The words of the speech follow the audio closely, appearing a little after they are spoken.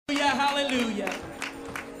hallelujah.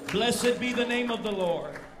 Blessed be the name of the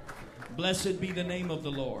Lord. Blessed be the name of the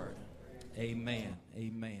Lord. Amen.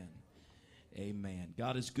 Amen. Amen.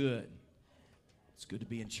 God is good. It's good to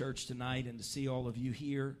be in church tonight and to see all of you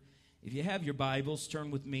here. If you have your Bibles, turn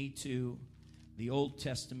with me to the Old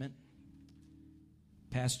Testament,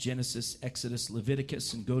 past Genesis, Exodus,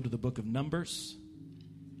 Leviticus, and go to the book of Numbers.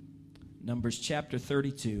 Numbers chapter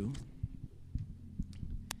 32.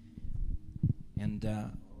 And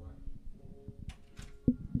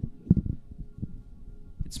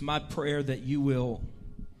it's my prayer that you will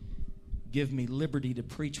give me liberty to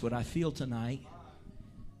preach what I feel tonight.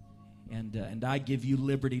 And I give you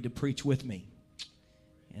liberty to preach with me.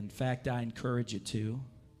 In fact, I encourage you to.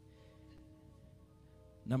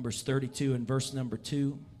 Numbers 32 and verse number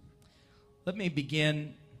 2. Let me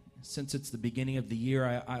begin, since it's the beginning of the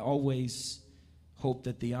year, I always hope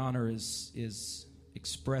that the honor is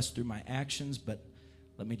expressed through my actions, but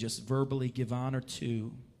let me just verbally give honor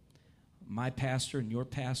to my pastor and your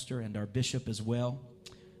pastor and our bishop as well.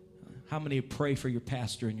 How many pray for your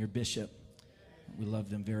pastor and your bishop? We love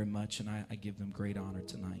them very much, and I give them great honor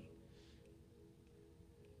tonight.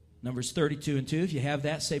 Numbers 32 and 2. If you have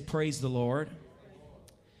that, say, praise the Lord.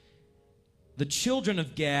 The children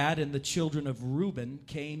of Gad and the children of Reuben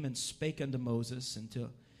came and spake unto Moses and to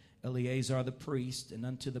Eleazar the priest and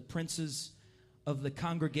unto the princes of the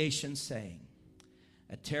congregation, saying,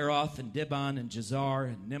 at Teroth and Dibon and Jazer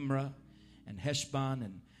and Nimrah and Heshbon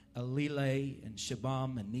and Elileh and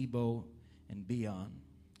Shebam and Nebo and Beon.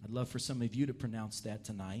 I'd love for some of you to pronounce that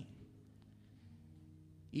tonight.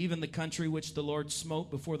 Even the country which the Lord smote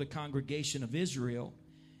before the congregation of Israel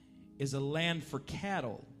is a land for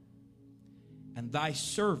cattle, and thy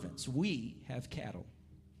servants, we have cattle.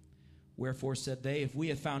 Wherefore said they, if we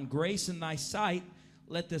have found grace in thy sight,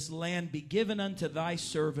 let this land be given unto thy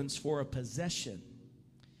servants for a possession,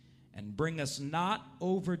 and bring us not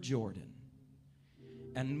over Jordan.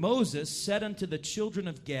 And Moses said unto the children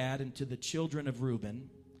of Gad and to the children of Reuben,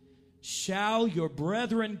 shall your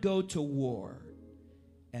brethren go to war,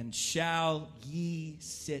 and shall ye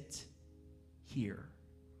sit here?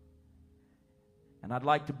 And I'd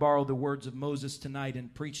like to borrow the words of Moses tonight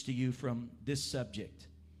and preach to you from this subject.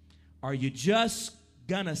 Are you just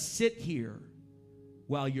gonna sit here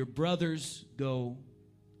while your brothers go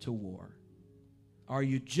to war? Are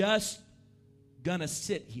you just gonna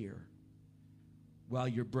sit here while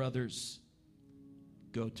your brothers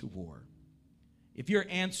go to war? If your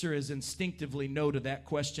answer is instinctively no to that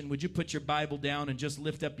question, would you put your Bible down and just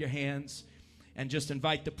lift up your hands and just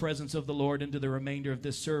invite the presence of the Lord into the remainder of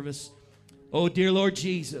this service? Oh, dear Lord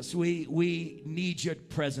Jesus, we need your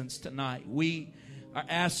presence tonight. We are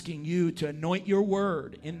asking you to anoint your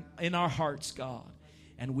word in our hearts, God,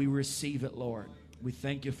 and we receive it, Lord. We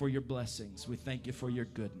thank you for your blessings. We thank you for your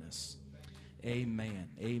goodness. Amen.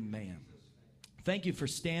 Amen. Thank you for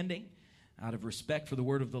standing. Out of respect for the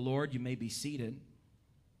word of the Lord, you may be seated.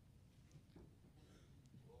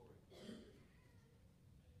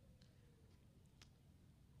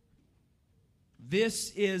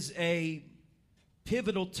 This is a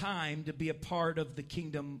pivotal time to be a part of the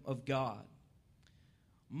kingdom of God,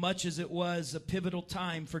 much as it was a pivotal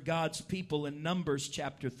time for God's people in Numbers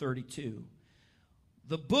chapter 32.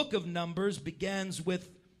 The book of Numbers begins with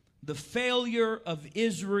the failure of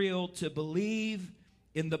Israel to believe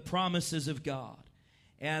in the promises of God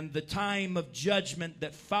and the time of judgment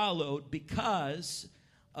that followed because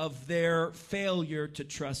of their failure to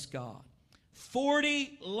trust God.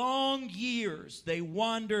 40 long years they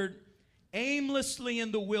wandered aimlessly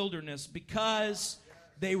in the wilderness because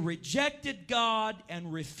they rejected God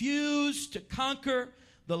and refused to conquer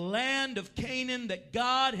the land of Canaan that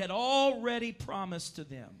God had already promised to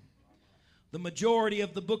them. The majority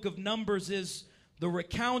of the book of Numbers is the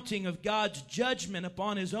recounting of God's judgment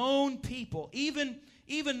upon his own people. Even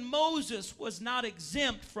Moses was not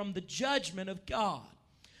exempt from the judgment of God.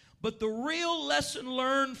 But the real lesson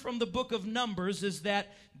learned from the book of Numbers is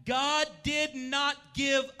that God did not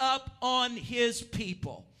give up on his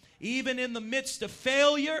people. Even in the midst of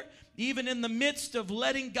failure, even in the midst of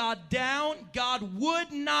letting God down, God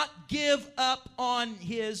would not give up on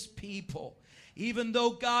his people. Even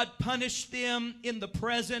though God punished them in the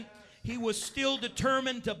present, he was still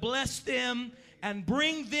determined to bless them and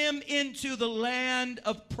bring them into the land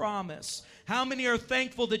of promise. How many are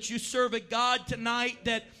thankful that you serve a God tonight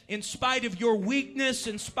that in spite of your weakness,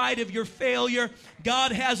 in spite of your failure,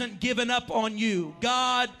 God hasn't given up on you.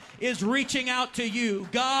 God is reaching out to you.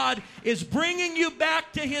 God is bringing you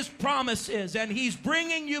back to his promises, and he's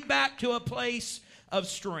bringing you back to a place of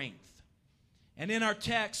strength. And in our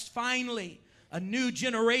text, finally, a new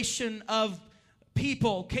generation of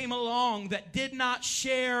people came along that did not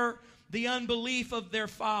share the unbelief of their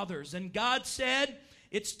fathers. And God said,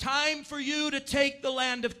 it's time for you to take the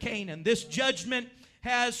land of Canaan. This judgment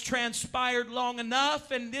has transpired long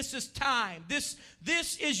enough, and this is time. This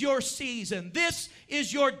is your season. This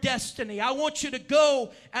is your destiny. I want you to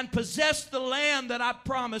go and possess the land that I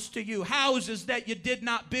promised to you. Houses that you did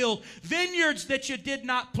not build. Vineyards that you did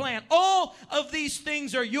not plant. All of these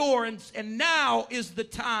things are yours, and now is the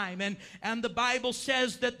time. And the Bible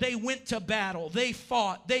says that they went to battle. They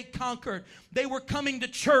fought. They conquered. They were coming to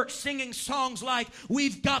church singing songs like,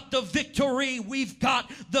 we've got the victory, we've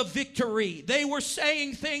got the victory. They were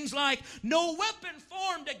saying things like, no weapon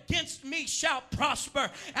formed against me shall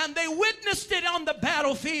prosper. And they witnessed it on the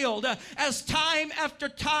battlefield as time after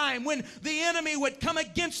time, when the enemy would come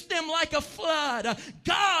against them like a flood,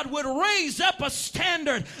 God would raise up a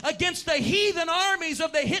standard against the heathen armies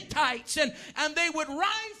of the Hittites, and they would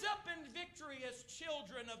rise up in victory as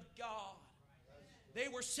children of God. They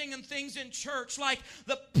were singing things in church like,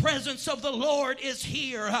 the presence of the Lord is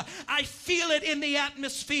here. I feel it in the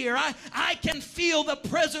atmosphere. I can feel the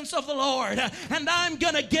presence of the Lord, and I'm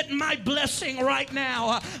going to get my blessing right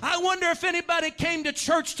now. I wonder if anybody came to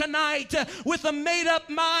church tonight with a made-up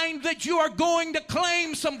mind that you are going to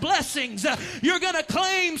claim some blessings. You're going to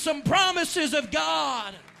claim some promises of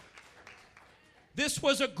God. This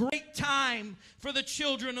was a great time for the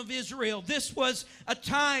children of Israel. This was a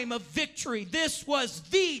time of victory. This was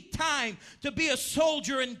the time to be a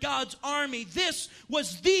soldier in God's army. This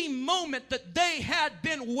was the moment that they had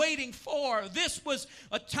been waiting for. This was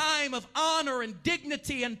a time of honor and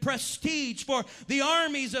dignity and prestige for the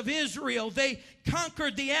armies of Israel. They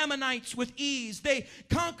conquered the Ammonites with ease. They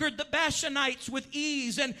conquered the Bashanites with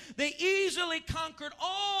ease, and they easily conquered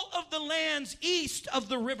all of the lands east of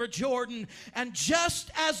the River Jordan. And just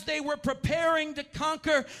as they were preparing to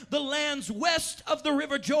conquer the lands west of the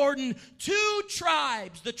River Jordan, two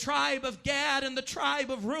tribes, the tribe of Gad and the tribe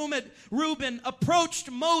of Reuben, approached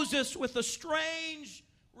Moses with a strange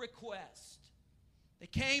request. They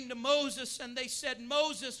came to Moses and they said,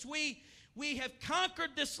 Moses, we have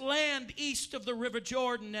conquered this land east of the River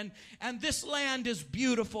Jordan, and this land is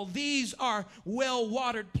beautiful. These are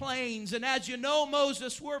well-watered plains. And as you know,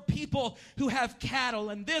 Moses, we're people who have cattle,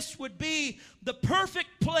 and this would be the perfect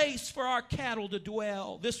place for our cattle to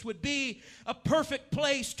dwell. This would be a perfect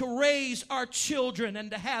place to raise our children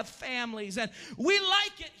and to have families. And we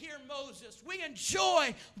like it here, Moses. We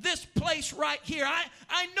enjoy this place right here.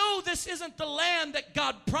 I know this isn't the land that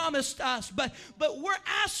God promised us, but we're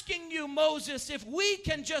asking you, Moses, if we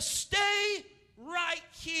can just stay right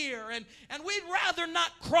here, and we'd rather not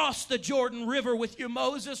cross the Jordan River with you,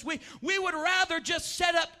 Moses. We would rather just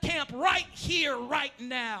set up camp right here, right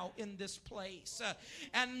now in this place.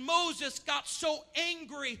 And Moses got so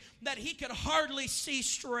angry that he could hardly see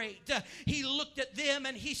straight. He looked at them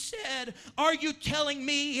and he said, are you telling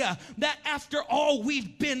me that after all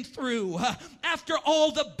we've been through, after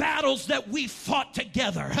all the battles that we fought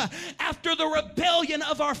together, after the rebellion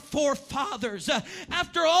of our forefathers,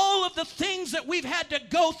 after all of the things that we've had to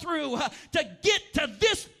go through to get to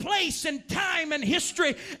this place in time and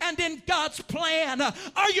history and in God's plan,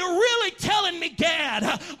 are you really telling me, Gad?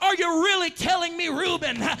 Are you really telling me,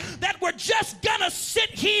 Reuben, that we're just gonna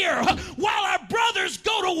sit here while our brothers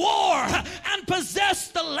go to war and possess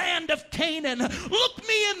the land of Canaan? Look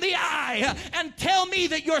me in the eye and tell me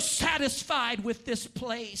that you're satisfied with this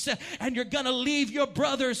place and you're gonna leave your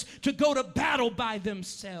brothers to go to battle by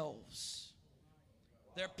themselves.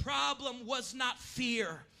 Their problem was not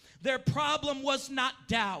fear. Their problem was not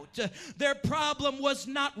doubt. Their problem was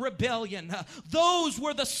not rebellion. Those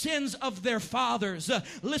were the sins of their fathers.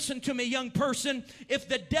 Listen to me, young person. If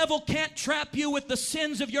the devil can't trap you with the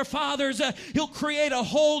sins of your fathers, he'll create a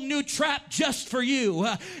whole new trap just for you.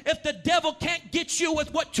 If the devil can't get you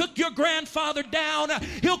with what took your grandfather down,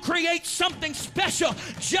 he'll create something special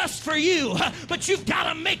just for you. But you've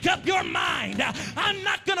got to make up your mind. I'm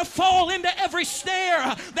not going to fall into every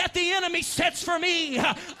snare that the enemy sets for me.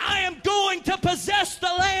 I am going to possess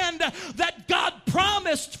the land that God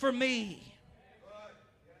promised for me.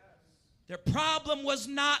 Their problem was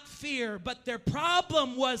not fear, but their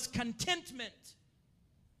problem was contentment.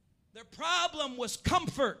 Their problem was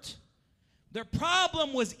comfort. Their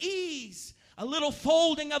problem was ease, a little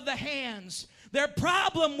folding of the hands. Their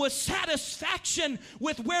problem was satisfaction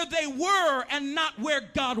with where they were and not where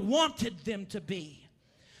God wanted them to be.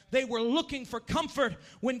 They were looking for comfort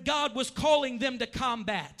when God was calling them to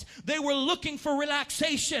combat. They were looking for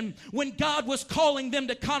relaxation when God was calling them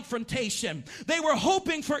to confrontation. They were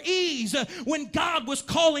hoping for ease when God was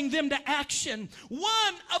calling them to action.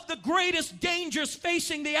 One of the greatest dangers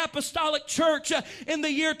facing the apostolic church in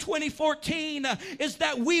the year 2014 is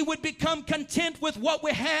that we would become content with what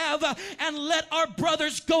we have and let our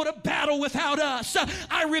brothers go to battle without us.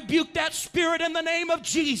 I rebuke that spirit in the name of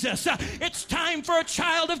Jesus. It's time for a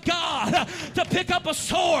child of God to pick up a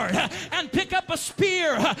sword and pick up a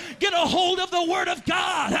spear, get a hold of the Word of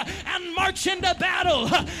God and march into battle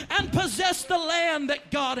and possess the land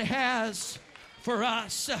that God has for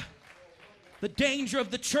us. The danger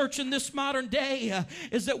of the church in this modern day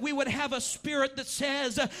is that we would have a spirit that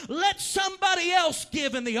says, let somebody else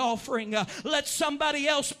give in the offering. Let somebody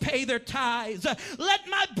else pay their tithes. Let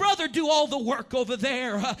my brother do all the work over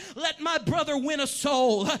there. Let my brother win a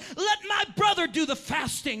soul. Let my brother do the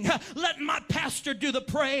fasting. Let my pastor do the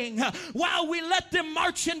praying. While we let them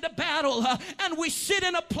march into battle and we sit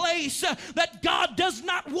in a place that God does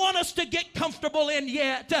not want us to get comfortable in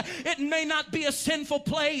yet. It may not be a sinful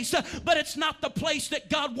place, but it's not the place that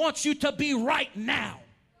God wants you to be right now.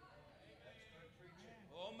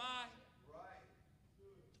 Oh my.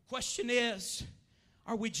 The question is,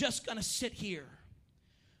 are we just going to sit here?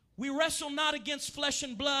 We wrestle not against flesh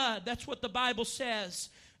and blood. That's what the Bible says.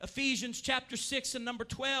 Ephesians chapter 6 and number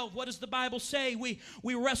 12. What does the Bible say? We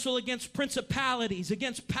wrestle against principalities,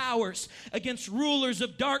 against powers, against rulers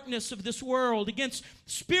of darkness of this world, against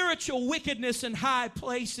spiritual wickedness in high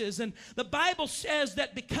places. And the Bible says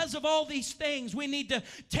that because of all these things, we need to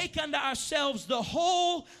take unto ourselves the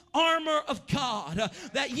whole armor of God,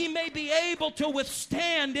 that ye may be able to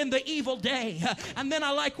withstand in the evil day. And then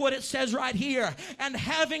I like what it says right here. And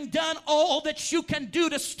having done all that you can do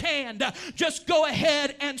to stand, just go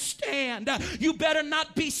ahead and stand. You better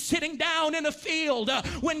not be sitting down in a field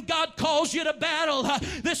when God calls you to battle.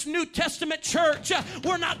 This New Testament church,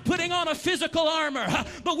 we're not putting on a physical armor,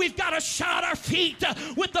 but we've got to shod our feet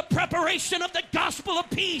with the preparation of the gospel of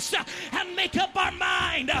peace and make up our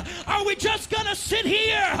mind. Are we just going to sit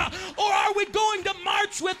here, or are we going to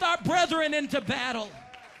march with our brethren into battle?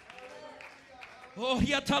 Oh,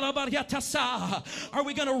 are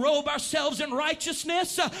we going to robe ourselves in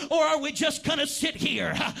righteousness, or are we just going to sit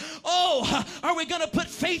here? Oh, are we going to put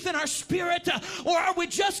faith in our spirit, or are we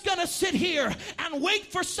just going to sit here and wait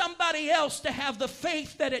for somebody else to have the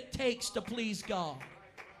faith that it takes to please God?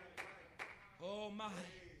 Oh my.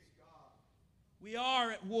 We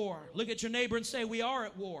are at war. Look at your neighbor and say, we are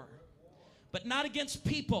at war. But not against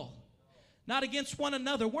people, not against one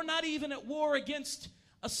another. We're not even at war against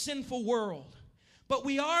a sinful world. But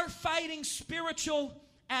we are fighting spiritual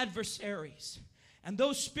adversaries. And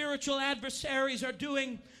those spiritual adversaries are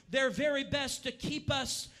doing their very best to keep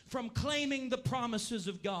us from claiming the promises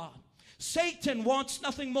of God. Satan wants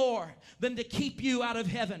nothing more than to keep you out of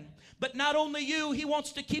heaven. But not only you, he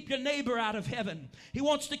wants to keep your neighbor out of heaven. He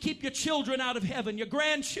wants to keep your children out of heaven, your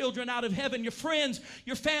grandchildren out of heaven, your friends,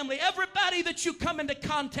 your family, everybody that you come into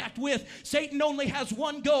contact with. Satan only has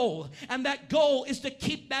one goal, and that goal is to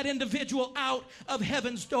keep that individual out of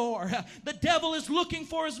heaven's door. The devil is looking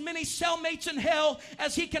for as many cellmates in hell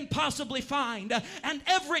as he can possibly find. And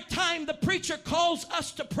every time the preacher calls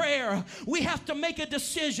us to prayer, we have to make a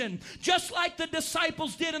decision, just like the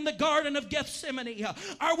disciples did in the Garden of Gethsemane.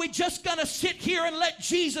 Are we just going to sit here and let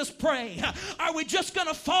Jesus pray? Are we just going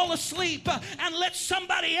to fall asleep and let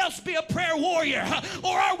somebody else be a prayer warrior?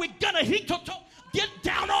 Or are we going to get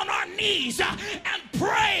down on our knees and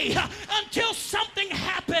pray until something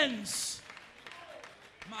happens?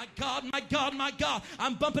 My God, my God, my God.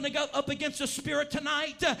 I'm bumping up against a spirit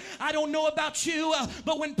tonight. I don't know about you,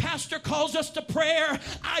 but when pastor calls us to prayer,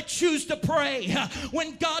 I choose to pray.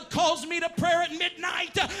 When God calls me to prayer at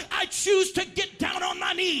midnight, I choose to get down on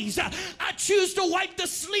my knees. I choose to wipe the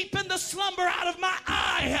sleep and the slumber out of my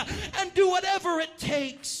eye and do whatever it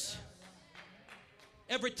takes.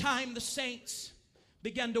 Every time the saints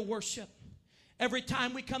begin to worship, every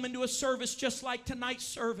time we come into a service just like tonight's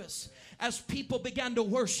service, as people began to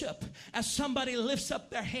worship, as somebody lifts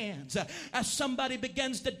up their hands, as somebody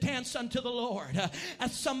begins to dance unto the Lord,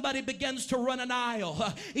 as somebody begins to run an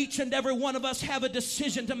aisle, each and every one of us have a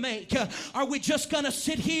decision to make. Are we just going to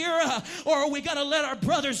sit here, or are we going to let our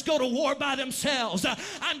brothers go to war by themselves?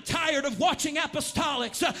 I'm tired of watching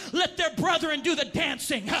apostolics let their brethren do the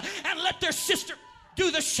dancing and let their sister do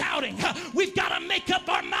the shouting. We've got to make up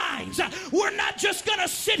our minds. We're not just going to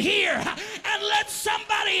sit here and let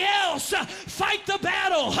somebody else fight the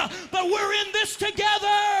battle, but we're in this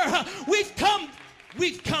together. We've come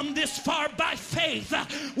We've come this far by faith.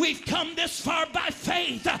 We've come this far by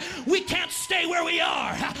faith. We can't stay where we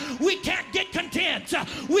are. We can't get content.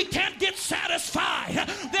 We can't get satisfied.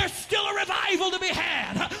 There's still a revival to be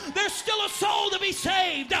had. There's still a soul to be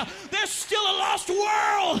saved. There's still a lost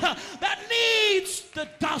world that needs the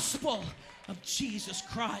gospel of Jesus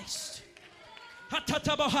Christ.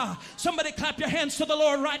 Somebody clap your hands to the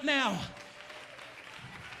Lord right now.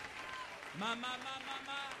 My.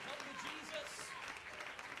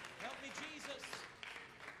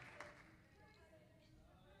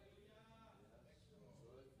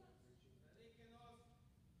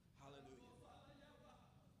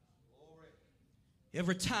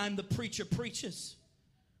 Every time the preacher preaches,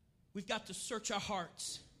 we've got to search our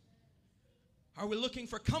hearts. Are we looking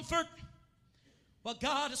for comfort? Well,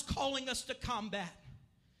 God is calling us to combat.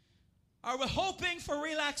 Are we hoping for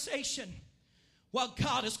relaxation? Well,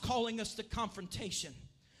 God is calling us to confrontation.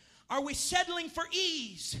 Are we settling for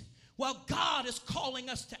ease? Well, God is calling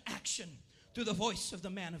us to action through the voice of the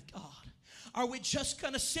man of God. Are we just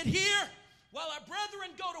going to sit here while our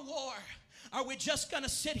brethren go to war? Are we just going to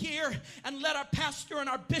sit here and let our pastor and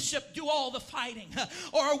our bishop do all the fighting?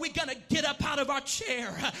 Or are we going to get up out of our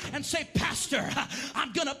chair and say, Pastor,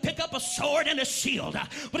 I'm going to pick up a sword and a shield. I'm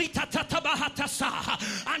going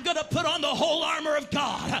to put on the whole armor of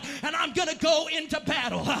God and I'm going to go into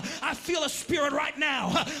battle. I feel a spirit right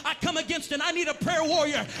now. I come against it. I need a prayer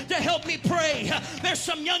warrior to help me pray. There's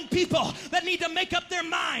some young people that need to make up their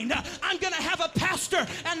mind. I'm going to have a pastor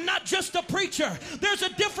and not just a preacher. There's a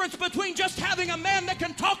difference between just having a man that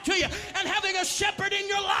can talk to you and having a shepherd in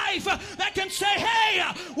your life that can say, hey,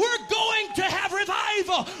 we're going to have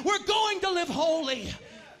revival. We're going to live holy.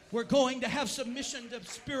 We're going to have submission to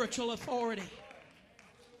spiritual authority.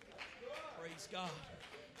 Praise God.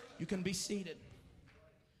 You can be seated.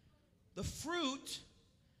 The fruit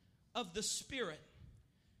of the Spirit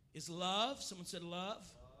is love. Someone said love.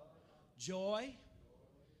 Joy.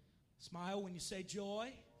 Smile when you say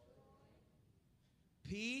joy.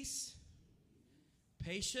 Peace.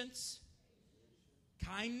 Patience,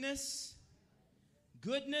 kindness,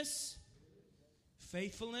 goodness,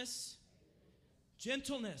 faithfulness,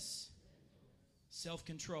 gentleness,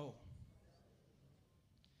 self-control.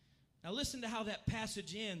 Now listen to how that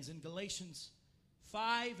passage ends in Galatians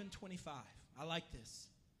 5:25. I like this.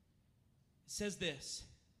 It says this: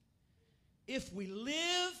 if we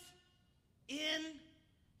live in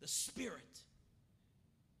the Spirit.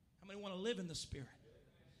 How many want to live in the Spirit?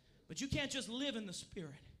 But you can't just live in the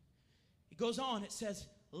Spirit. It goes on, it says,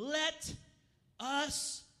 let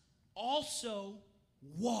us also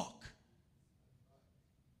walk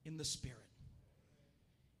in the Spirit.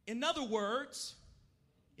 In other words,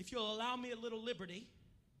 if you'll allow me a little liberty,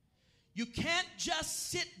 you can't just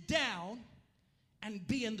sit down and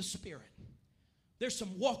be in the Spirit. There's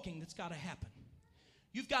some walking that's got to happen.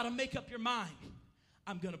 You've got to make up your mind.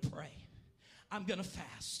 I'm going to pray. I'm going to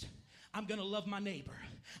fast. I'm going to love my neighbor.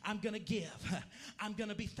 I'm going to give. I'm going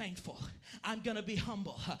to be thankful. I'm going to be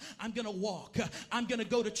humble. I'm going to walk. I'm going to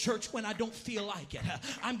go to church when I don't feel like it.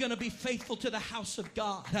 I'm going to be faithful to the house of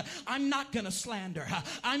God. I'm not going to slander.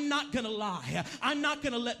 I'm not going to lie. I'm not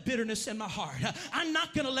going to let bitterness in my heart. I'm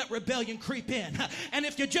not going to let rebellion creep in. And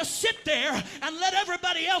if you just sit there and let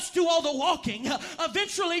everybody else do all the walking,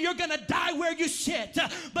 eventually you're going to die where you sit.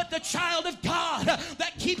 But the child of God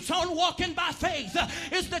that keeps on walking by faith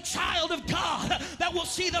is the child of God that will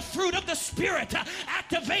see the fruit of the Spirit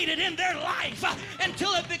activated in their life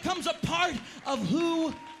until it becomes a part of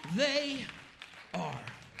who they are.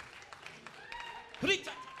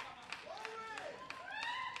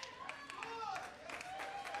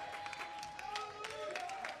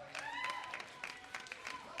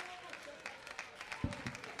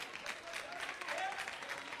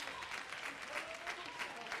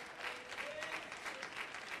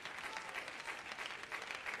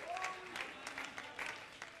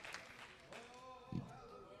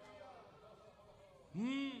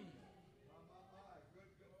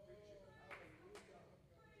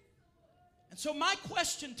 And so my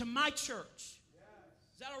question to my church,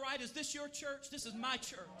 is that all right? Is this your church? This is my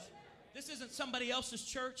church. This isn't somebody else's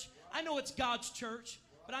church. I know it's God's church,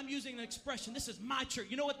 but I'm using an expression. This is my church.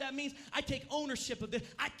 You know what that means? I take ownership of this.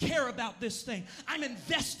 I care about this thing. I'm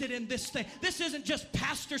invested in this thing. This isn't just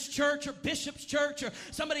pastor's church or bishop's church or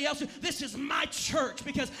somebody else. This is my church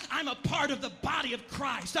because I'm a part of the body of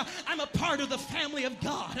Christ. I'm a part of the family of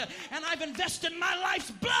God. And I've invested my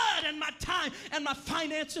life's blood and my time and my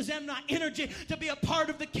finances and my energy to be a part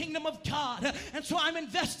of the kingdom of God. And so I'm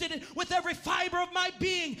invested with every fiber of my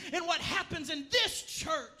being in what happens in this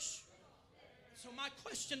church. So my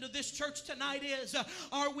question to this church tonight is,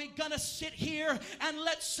 are we going to sit here and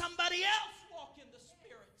let somebody else walk in the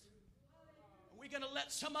Spirit? Are we going to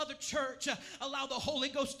let some other church allow the Holy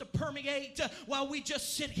Ghost to permeate while we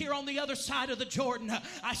just sit here on the other side of the Jordan?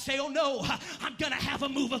 I say, oh no, I'm going to have a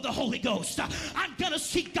move of the Holy Ghost. I'm going to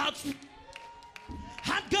see God's...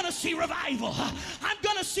 I'm going to see revival. I'm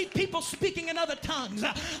going to see people speaking in other tongues.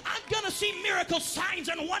 I'm going to see miracles, signs,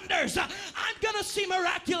 and wonders. I'm going to see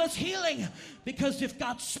miraculous healing. Because if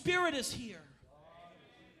God's Spirit is here,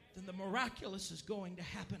 then the miraculous is going to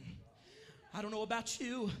happen. I don't know about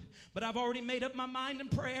you, but I've already made up my mind in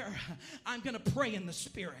prayer. I'm going to pray in the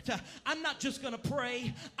Spirit. I'm not just going to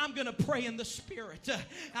pray. I'm going to pray in the Spirit.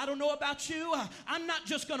 I don't know about you. I'm not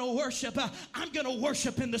just going to worship. I'm going to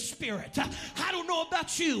worship in the Spirit. I don't know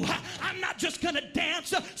about you. I'm not just going to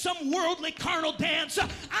dance some worldly carnal dance.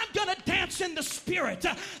 I'm going to dance in the Spirit.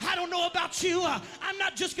 I don't know about you. I'm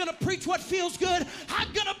not just going to preach what feels good.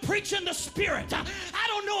 I'm going to preach in the Spirit. I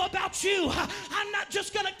don't know about you. I'm not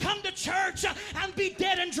just going to come to church and be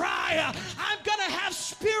dead and dry. I'm going to have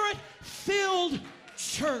Spirit-filled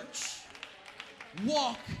church.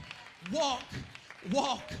 Walk, walk,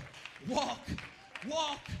 walk, walk,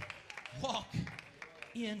 walk, walk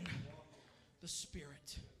in the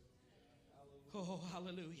Spirit. Oh,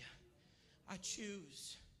 hallelujah. I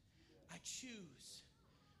choose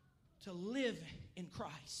to live in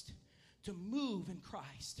Christ, to move in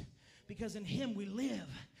Christ, because in Him we live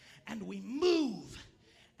and we move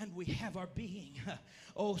and we have our being.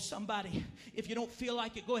 Oh, somebody, if you don't feel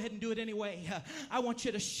like it, go ahead and do it anyway. I want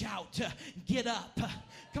you to shout, get up.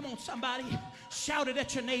 Come on, somebody, shout it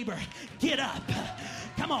at your neighbor. Get up.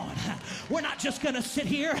 Come on. We're not just going to sit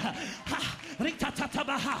here.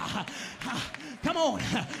 Come on,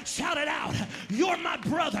 shout it out. You're my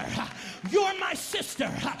brother. You're my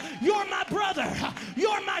sister. You're my brother.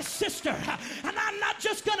 You're my sister. And I'm not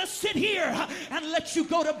just going to sit here and let you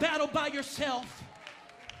go to battle by yourself.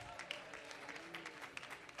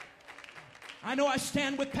 I know I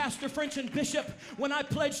stand with Pastor French and Bishop when I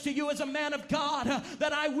pledge to you as a man of God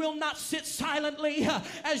that I will not sit silently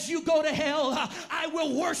as you go to hell. I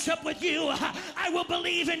will worship with you. I will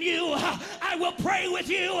believe in you. I will pray with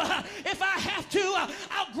you. If I have to,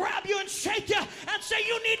 I'll grab you and shake you and say,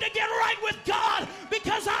 you need to get right with God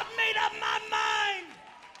because I've made up my mind.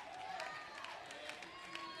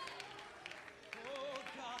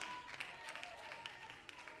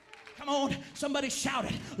 Come on, somebody shout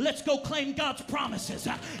it. Let's go claim God's promises.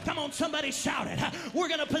 Come on, somebody shout it. We're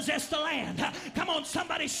going to possess the land. Come on,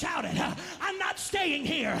 somebody shout it. I'm not staying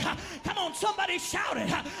here. Come on, somebody shout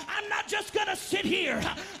it. I'm not just going to sit here.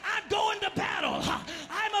 I'm going to battle.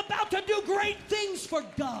 I'm about to do great things for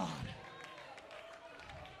God.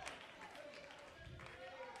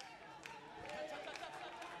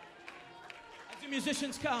 As the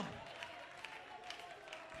musicians come.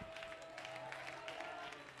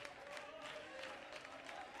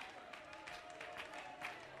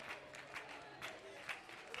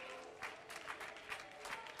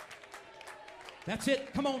 That's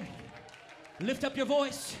it. Come on. Lift up your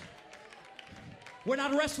voice. We're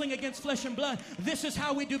not wrestling against flesh and blood. This is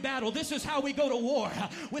how we do battle. This is how we go to war.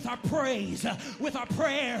 With our praise, with our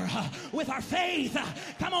prayer, with our faith.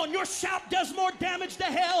 Come on, your shout does more damage to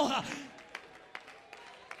hell.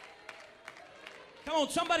 Come on,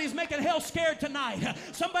 somebody's making hell scared tonight.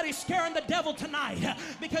 Somebody's scaring the devil tonight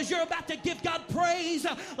because you're about to give God praise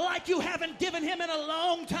like you haven't given Him in a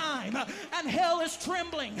long time. And hell is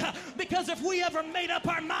trembling because if we ever made up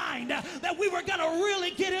our mind that we were going to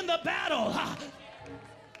really get in the battle.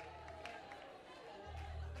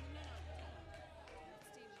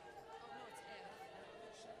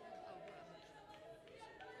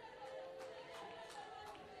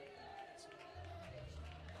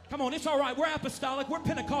 Come on, it's all right. We're apostolic. We're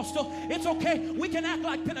Pentecostal. It's okay. We can act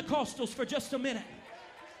like Pentecostals for just a minute.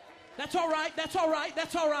 That's all right. That's all right.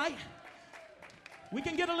 That's all right. We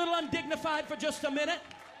can get a little undignified for just a minute.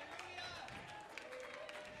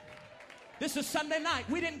 This is Sunday night.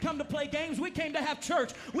 We didn't come to play games. We came to have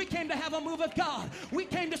church. We came to have a move of God. We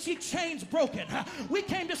came to see chains broken. We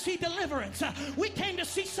came to see deliverance. We came to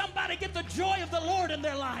see somebody get the joy of the Lord in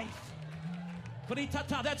their life.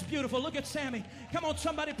 That's beautiful. Look at Sammy. Come on,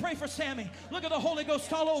 somebody pray for Sammy. Look at the Holy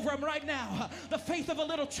Ghost all over him right now. The faith of a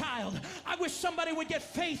little child. I wish somebody would get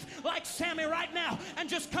faith like Sammy right now and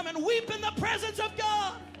just come and weep in the presence of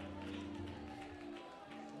God.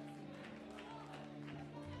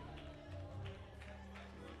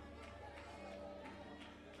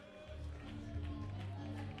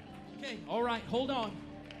 Okay, all right, hold on.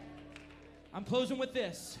 I'm closing with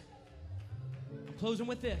this.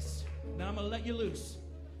 Now I'm going to let you loose.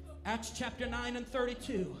 Acts chapter 9 and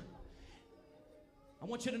 32. I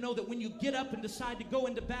want you to know that when you get up and decide to go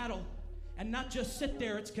into battle and not just sit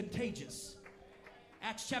there, it's contagious.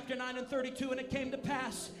 Acts chapter 9 and 32, and it came to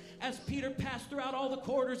pass, as Peter passed throughout all the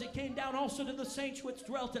corridors, it came down also to the saints which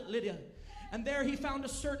dwelt at Lydda. And there he found a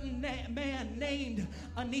certain man named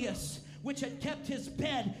Aeneas, which had kept his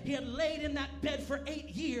bed. He had laid in that bed for 8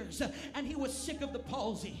 years, and he was sick of the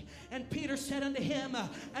palsy. And Peter said unto him,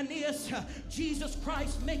 Aeneas, Jesus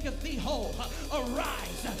Christ maketh thee whole.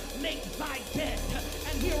 Arise, make thy bed.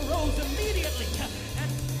 And he arose immediately.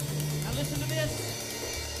 And now listen to this.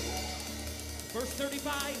 Verse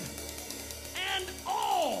 35. And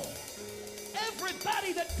all,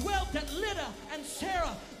 everybody that dwelt at Lydda and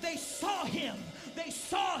Sarah, they saw him. They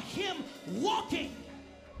saw him walking.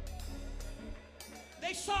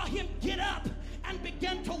 They saw him get up and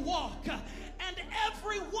begin to walk. And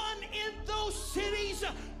everyone in those cities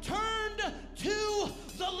turned to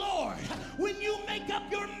the Lord. When you make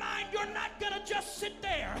up your mind, you're not going to just sit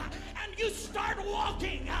there and you start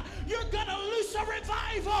walking. You're going to loose a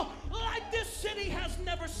revival like this city has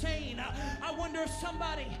never seen. I wonder if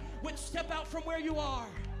somebody would step out from where you are.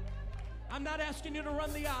 I'm not asking you to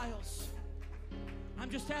run the aisles. I'm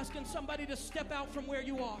just asking somebody to step out from where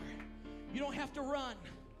you are. You don't have to run.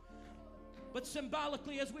 But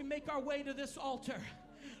symbolically, as we make our way to this altar,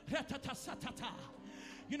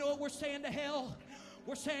 you know what we're saying to hell?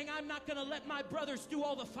 We're saying, I'm not going to let my brothers do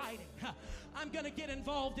all the fighting. I'm going to get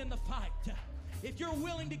involved in the fight. If you're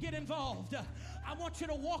willing to get involved, I want you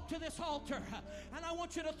to walk to this altar, and I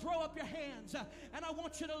want you to throw up your hands, and I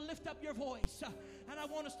want you to lift up your voice, and I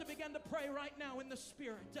want us to begin to pray right now in the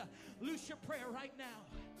Spirit. Loose your prayer right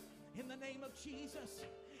now. In the name of Jesus.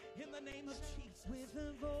 In the name of Jesus. With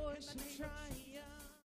a voice of triumph.